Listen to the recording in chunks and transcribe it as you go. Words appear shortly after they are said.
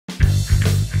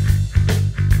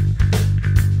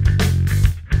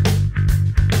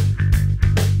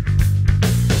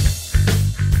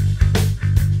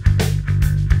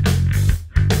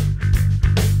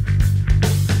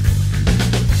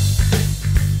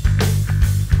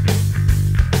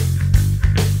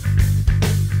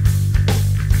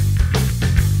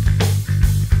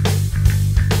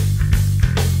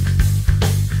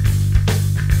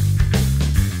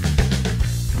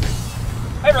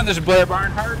this is Blair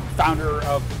Barnhart, founder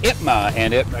of IPMA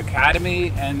and IPMA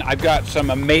Academy, and I've got some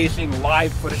amazing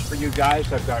live footage for you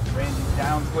guys. I've got Randy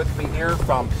Downs with me here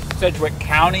from Sedgwick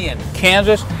County in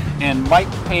Kansas, and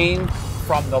Mike Payne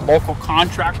from the local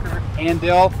contractor,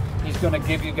 Andil. He's going to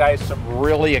give you guys some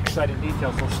really exciting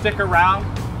details, so stick around.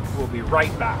 We'll be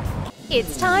right back.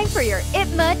 It's time for your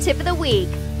IPMA Tip of the Week,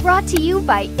 brought to you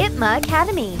by IPMA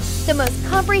Academy, the most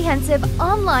comprehensive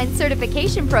online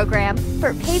certification program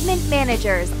for pavement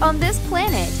managers on this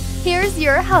planet. Here's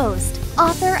your host,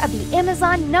 author of the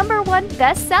Amazon #1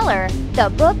 bestseller, The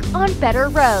Book on Better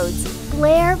Roads,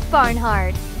 Blair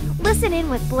Barnhart. Listen in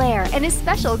with Blair and his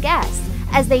special guests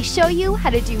as they show you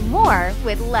how to do more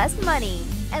with less money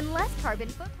and less carbon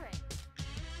footprint.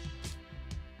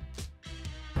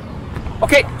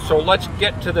 Okay, so let's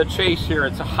get to the chase here.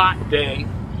 It's a hot day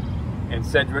in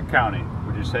Sedgwick County,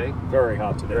 would you say? Very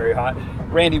hot today. Very hot.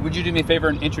 Randy, would you do me a favor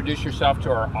and introduce yourself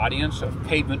to our audience of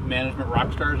pavement management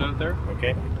rock stars out there?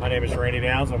 Okay, my name is Randy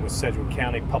Downs. I'm with Sedgwick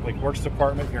County Public Works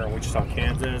Department here in Wichita,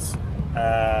 Kansas.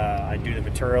 I do the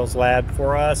materials lab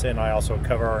for us, and I also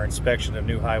cover our inspection of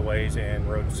new highways and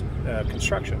roads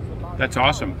construction. That's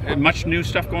awesome. And much new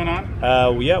stuff going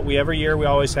on? We every year we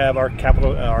always have our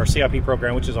our CIP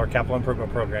program, which is our capital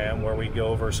improvement program, where we go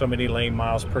over so many lane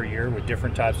miles per year with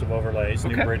different types of overlays,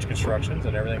 new bridge constructions,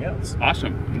 and everything else.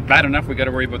 Awesome. Bad enough we got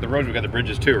to worry about the roads, we got the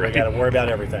bridges too, right? We got to worry about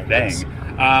everything. Dang. Yes.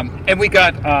 And we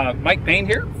got Mike Payne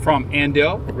here from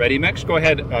Andil Ready Mix. Go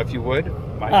ahead, if you would.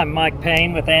 Mike. I'm Mike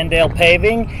Payne with Andale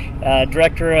Paving,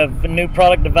 Director of New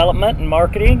Product Development and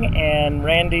Marketing, and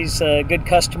Randy's a good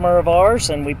customer of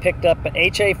ours, and we picked up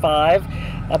HA5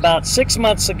 about 6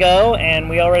 months ago, and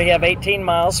we already have 18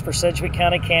 miles for Sedgwick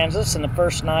County, Kansas, and the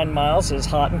first 9 miles is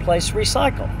hot in place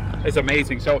recycle. It's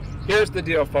amazing. So here's the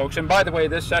deal, folks. And by the way,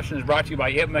 this session is brought to you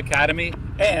by IPMA Academy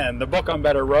and the Book on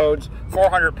Better Roads,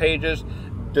 400 pages,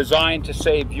 designed to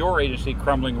save your agency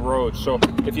crumbling roads. So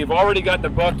if you've already got the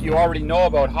book, you already know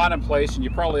about hot in place, and you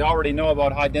probably already know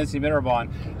about high density mineral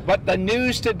bond. But the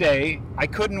news today, I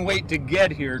couldn't wait to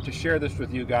get here to share this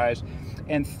with you guys.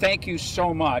 And thank you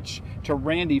so much to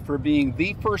Randy for being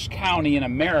the first county in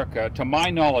America, to my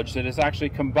knowledge, that is actually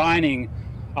combining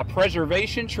a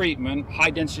preservation treatment, high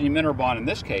density mineral bond in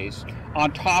this case, on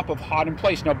top of hot in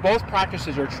place. Now both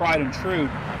practices are tried and true,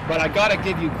 but I gotta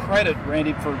give you credit,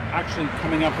 Randy, for actually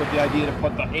coming up with the idea to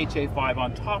put the HA5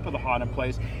 on top of the hot in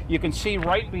place. You can see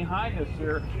right behind us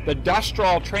here, the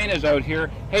Dustrol train is out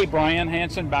here. Hey, Brian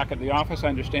Hansen, back at the office. I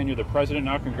understand you're the president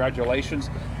now, congratulations.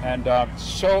 And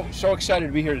so excited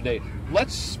to be here today.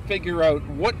 Let's figure out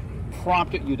what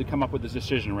prompted you to come up with this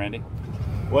decision, Randy.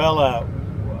 Well,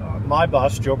 my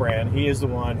boss, Joe Brand, he is the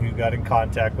one who got in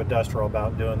contact with Dustrol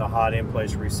about doing the hot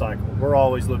in-place recycle. We're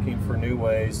always looking for new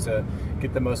ways to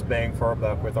get the most bang for our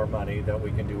buck with our money that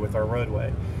we can do with our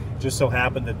roadway. Just so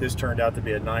happened that this turned out to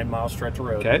be a 9-mile stretch of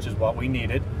road, which is what we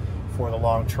needed for the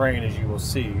long train, as you will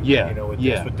see,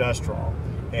 with Dustrol.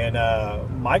 And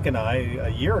Mike and I, a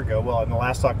year ago, well, in the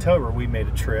last October, we made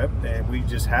a trip, and we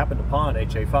just happened upon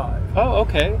HA5. Oh,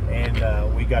 okay.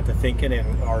 And we got to thinking,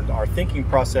 and our thinking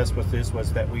process with this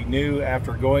was that we knew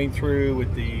after going through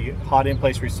with the hot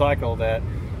in-place recycle that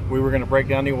we were going to break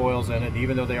down the oils in it,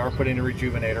 even though they are putting a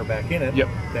rejuvenator back in it,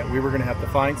 that we were going to have to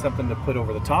find something to put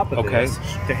over the top of this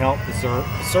to help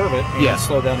preserve it and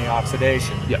slow down the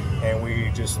oxidation. And we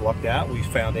just lucked out. We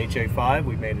found HA5.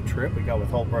 We made a trip. We got with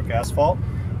Holbrook Asphalt.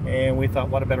 And we thought,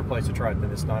 what a better place to try it than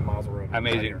this 9 miles of road.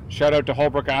 Amazing. Shout out to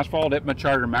Holbrook Asphalt, IPMA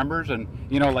Charter members. And,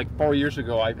 you know, like 4 years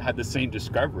ago, I had the same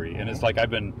discovery. And it's like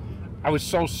I was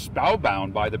so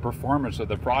spellbound by the performance of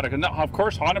the product. And of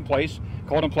course, hot in place,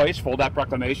 cold in place, full depth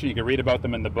reclamation. You can read about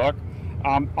them in the book.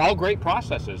 All great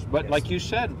processes. But like you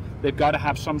said, they've got to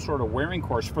have some sort of wearing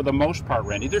course for the most part,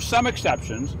 Randy. There's some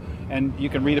exceptions, and you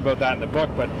can read about that in the book.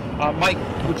 But Mike,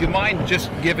 would you mind just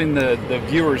giving the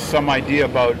viewers some idea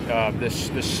about the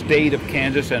state of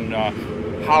Kansas and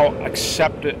how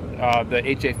accepted the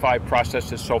HA5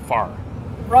 process is so far?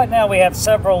 Right now we have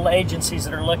several agencies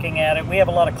that are looking at it. We have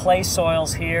a lot of clay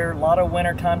soils here, a lot of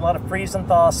wintertime, a lot of freeze and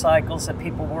thaw cycles that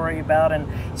people worry about, and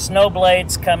snow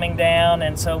blades coming down.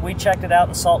 And so we checked it out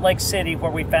in Salt Lake City, where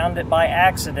we found it by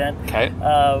accident,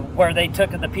 where they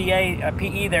took the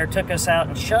PE there, took us out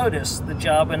and showed us the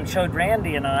job and showed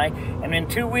Randy and I. And in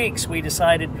 2 weeks we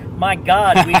decided, my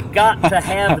God, we've got to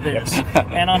have this.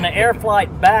 And on the air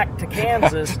flight back to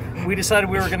Kansas, we decided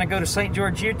we were going to go to St.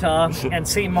 George, Utah and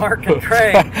see Mark and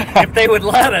Craig if they would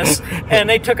let us. And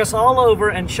they took us all over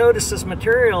and showed us this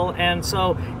material. And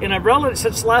so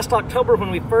since last October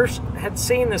when we first had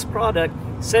seen this product,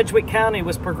 Sedgwick County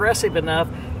was progressive enough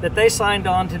that they signed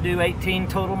on to do 18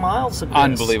 total miles of this.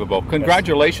 Unbelievable.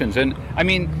 Congratulations. And I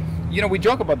mean, you know, we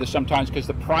joke about this sometimes because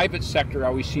the private sector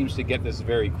always seems to get this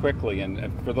very quickly.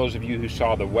 And for those of you who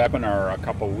saw the webinar a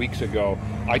couple of weeks ago,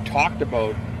 I talked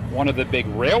about one of the big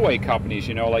railway companies,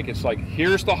 you know, like it's like,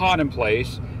 here's the hot in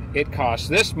place, it costs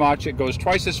this much, it goes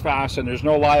twice as fast, and there's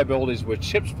no liabilities with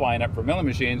chips flying up for milling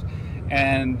machines.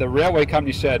 And the railway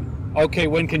company said, okay,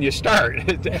 when can you start?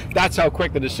 That's how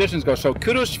quick the decisions go. So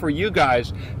kudos for you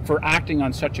guys for acting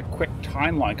on such a quick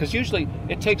timeline, because usually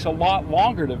it takes a lot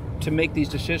longer to make these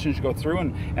decisions go through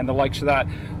and the likes of that.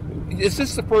 Is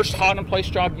this the first hot in place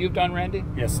job you've done, Randy?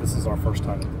 Yes, this is our first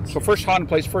time. So first hot in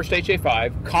place, first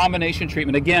HA5, combination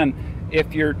treatment. Again,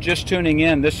 if you're just tuning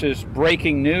in, this is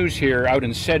breaking news here out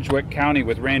in Sedgwick County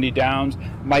with Randy Downs,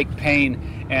 Mike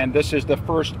Payne, and this is the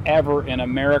first ever in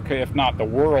America, if not the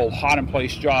world, hot in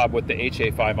place job with the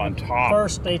HA5 on top.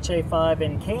 First HA5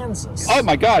 in Kansas. Oh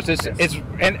my gosh,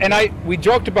 we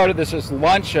joked about it. This is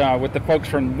lunch with the folks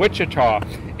from Wichita,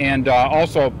 and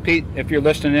also Pete, if you're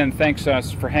listening in, thanks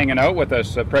for hanging out with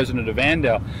us, President of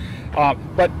Andale.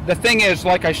 But the thing is,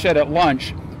 like I said at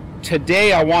lunch,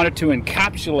 today I wanted to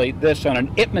encapsulate this on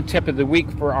an IPMA tip of the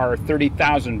week for our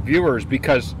 30,000 viewers,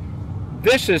 because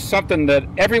this is something that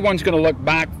everyone's going to look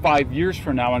back 5 years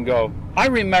from now and go, I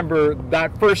remember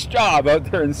that first job out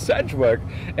there in Sedgwick,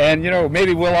 and you know,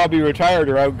 maybe we'll all be retired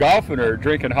or out golfing or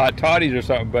drinking hot toddies or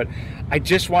something, but I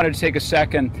just wanted to take a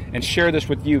second and share this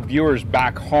with you viewers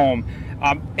back home.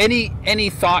 Any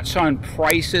thoughts on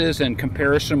prices and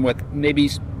comparison with, maybe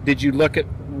did you look at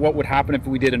what would happen if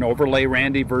we did an overlay,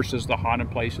 Randy, versus the hot in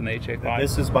place in the HA5?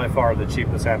 This is by far the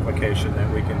cheapest application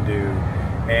that we can do.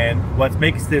 And what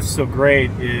makes this so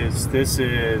great is this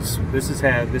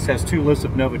has 2 lifts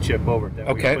of Nova chip over it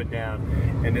that we put down.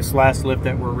 And this last lift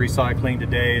that we're recycling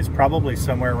today is probably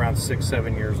somewhere around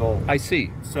 6-7 years old. I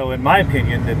see. So in my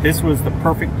opinion, that this was the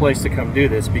perfect place to come do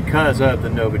this because of the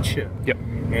Nova chip. Yep.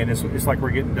 And it's like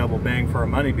we're getting double bang for our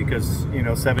money, because, you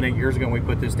know, 7-8 years ago when we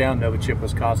put this down, Nova chip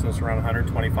was costing us around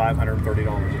 $125,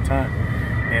 $130 a ton.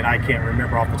 And I can't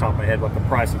remember off the top of my head what the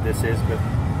price of this is, but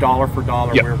dollar for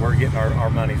dollar, we're getting our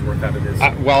money's worth out of this.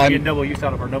 We're getting double use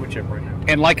out of our Nova chip right now.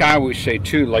 And like I always say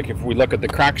too, like if we look at the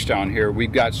cracks down here,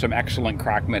 we've got some excellent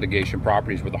crack mitigation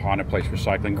properties with the hot in place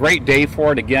recycling. Great day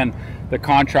for it. Again, the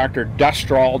contractor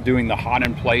Dustral doing the hot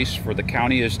in place for the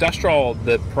county. Is Dustral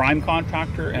the prime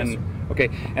contractor? And okay,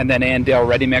 and then Andale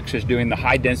Ready Mix is doing the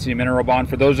high density mineral bond.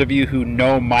 For those of you who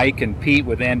know Mike and Pete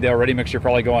with Andale Ready Mix, you're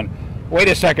probably going, wait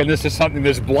a second, this is something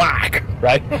that's black,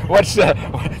 right?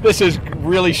 This has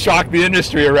really shocked the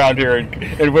industry around here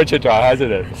in Wichita,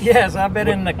 hasn't it? Yes, I've been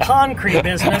in the concrete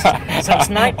business since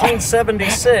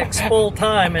 1976 full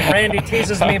time, and Randy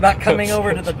teases me about coming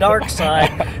over to the dark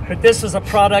side, but this is a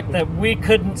product that we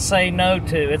couldn't say no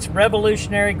to. It's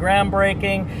revolutionary,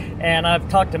 groundbreaking, and I've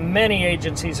talked to many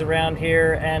agencies around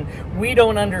here, and we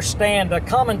don't understand. The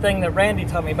common thing that Randy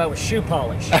taught me about was shoe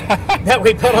polish that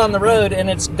we put on the road, and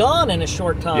it's gone in a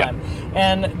short time.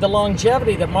 And the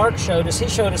longevity that Mark showed us, he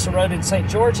showed us a road in St.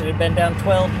 George that had been down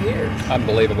 12 years.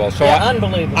 Unbelievable. So yeah,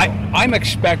 unbelievable. I'm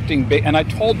expecting, and I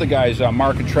told the guys,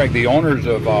 Mark and Treg, the owners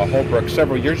of Holbrook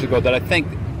several years ago, that I think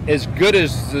as good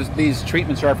as these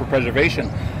treatments are for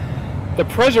preservation, the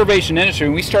preservation industry,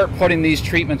 when we start putting these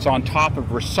treatments on top of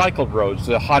recycled roads,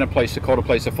 the hot in place, the cold in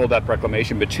place, the full depth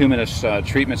reclamation, bituminous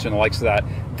treatments and the likes of that,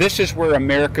 this is where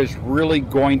America is really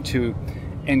going to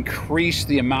increase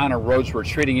the amount of roads we're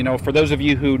treating. You know, for those of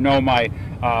you who know my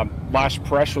last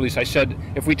press release, I said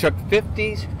if we took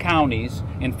 50 counties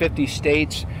in 50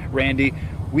 states, Randy,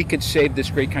 we could save this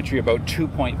great country about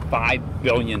 $2.5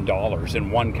 billion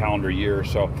in one calendar year.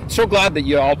 So glad that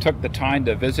you all took the time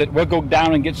to visit. We'll go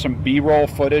down and get some B-roll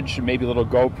footage, maybe a little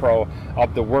GoPro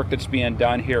of the work that's being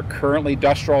done here currently.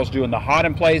 Dustral is doing the hot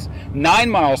in place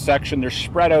 9-mile section. They're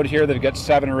spread out here. They've got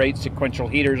 7 or 8 sequential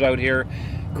heaters out here.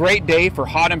 Great day for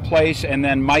hot in place. And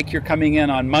then Mike, you're coming in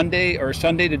on Monday or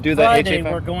Sunday to do that Friday,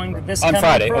 HA5? we're going to, this on coming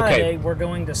Friday, okay. We're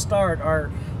going to start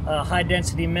our high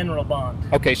density mineral bond.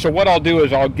 Okay, so what I'll do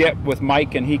is I'll get with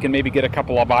Mike and he can maybe get a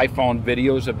couple of iPhone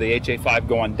videos of the HA5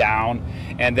 going down,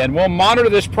 and then we'll monitor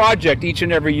this project each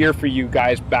and every year for you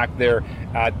guys back there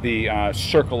at the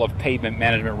circle of pavement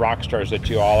management rock stars that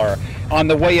you all are. On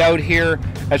the way out here,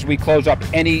 as we close up,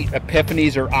 any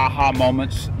epiphanies or aha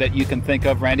moments that you can think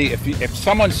of, Randy? If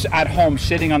someone's at home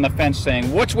sitting on the fence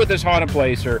saying, what's with this hot in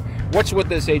place, or what's with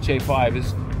this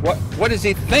HA5, What is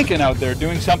he thinking out there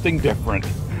doing something different?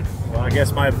 Well, I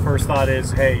guess my first thought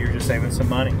is, hey, you're just saving some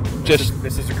money. This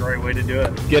is a great way to do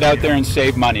it. Get out there and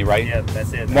save money, right? Yeah,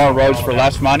 that's it. More roads for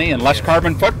less money and less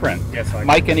carbon footprint. Yes,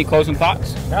 Mike, any closing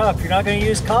thoughts? No, if you're not going to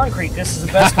use concrete, this is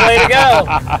the best way to go.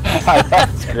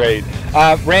 That's great.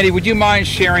 Randy, would you mind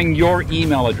sharing your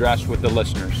email address with the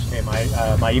listeners? Okay,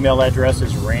 my email address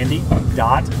is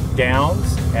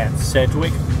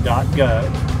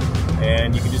randy.downs@sedgwick.gov.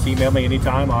 And you can just email me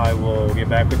anytime. I will get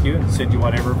back with you and send you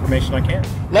whatever information I can.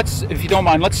 If you don't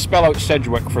mind, let's spell out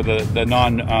Sedgwick for the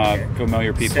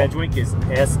non-familiar people. Sedgwick is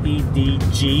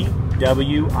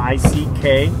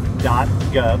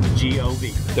SEDGWICK.gov,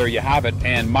 G-O-V. There you have it.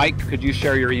 And Mike, could you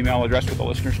share your email address with the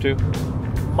listeners too?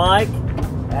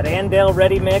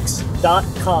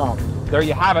 Mike@AndaleReadyMix.com. There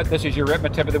you have it. This is your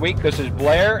IPMA Tip of the Week. This is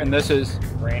Blair, and this is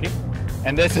Randy.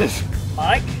 And this is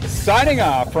Mike. Signing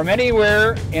off from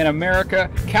anywhere in America,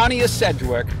 County of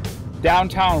Sedgwick,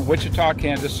 downtown Wichita,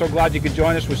 Kansas. So glad you could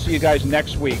join us. We'll see you guys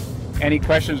next week. Any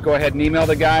questions, go ahead and email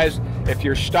the guys. If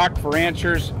you're stuck for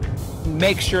answers,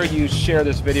 make sure you share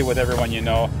this video with everyone you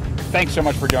know. Thanks so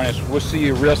much for joining us. We'll see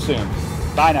you real soon.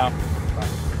 Bye now.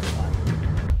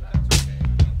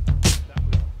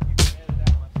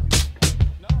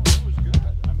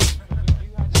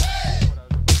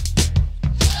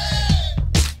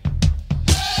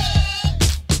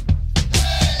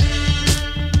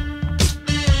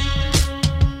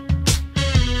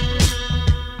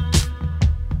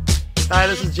 Hi,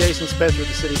 this is Jason Spencer with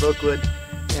the City of Oakwood,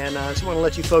 and I just want to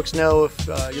let you folks know if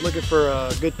you're looking for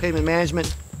a good pavement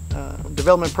management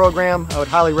development program, I would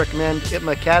highly recommend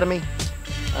IPMA Academy.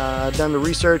 I've done the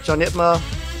research on IPMA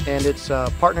and its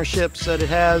partnerships that it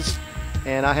has,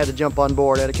 and I had to jump on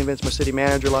board. I had to convince my city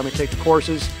manager to allow me to take the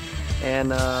courses,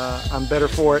 and I'm better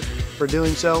for it for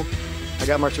doing so. I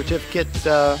got my certificate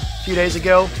a few days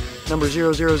ago, number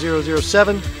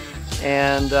 00007,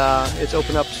 and it's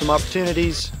opened up some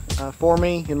opportunities for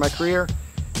me in my career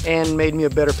and made me a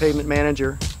better pavement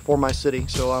manager for my city.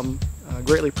 So I'm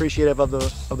greatly appreciative of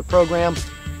the program,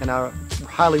 and I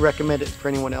highly recommend it for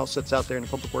anyone else that's out there in the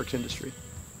public works industry.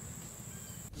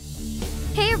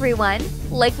 Hey everyone,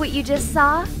 like what you just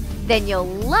saw? Then you'll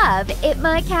love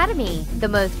IPMA Academy, the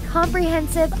most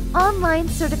comprehensive online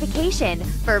certification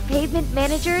for pavement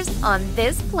managers on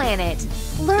this planet.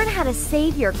 Learn how to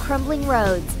save your crumbling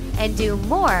roads and do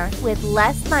more with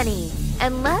less money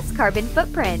and less carbon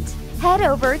footprint. Head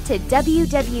over to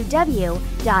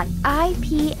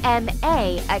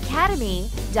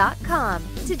www.ipmaacademy.com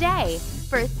today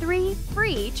for 3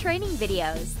 free training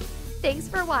videos. Thanks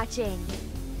for watching.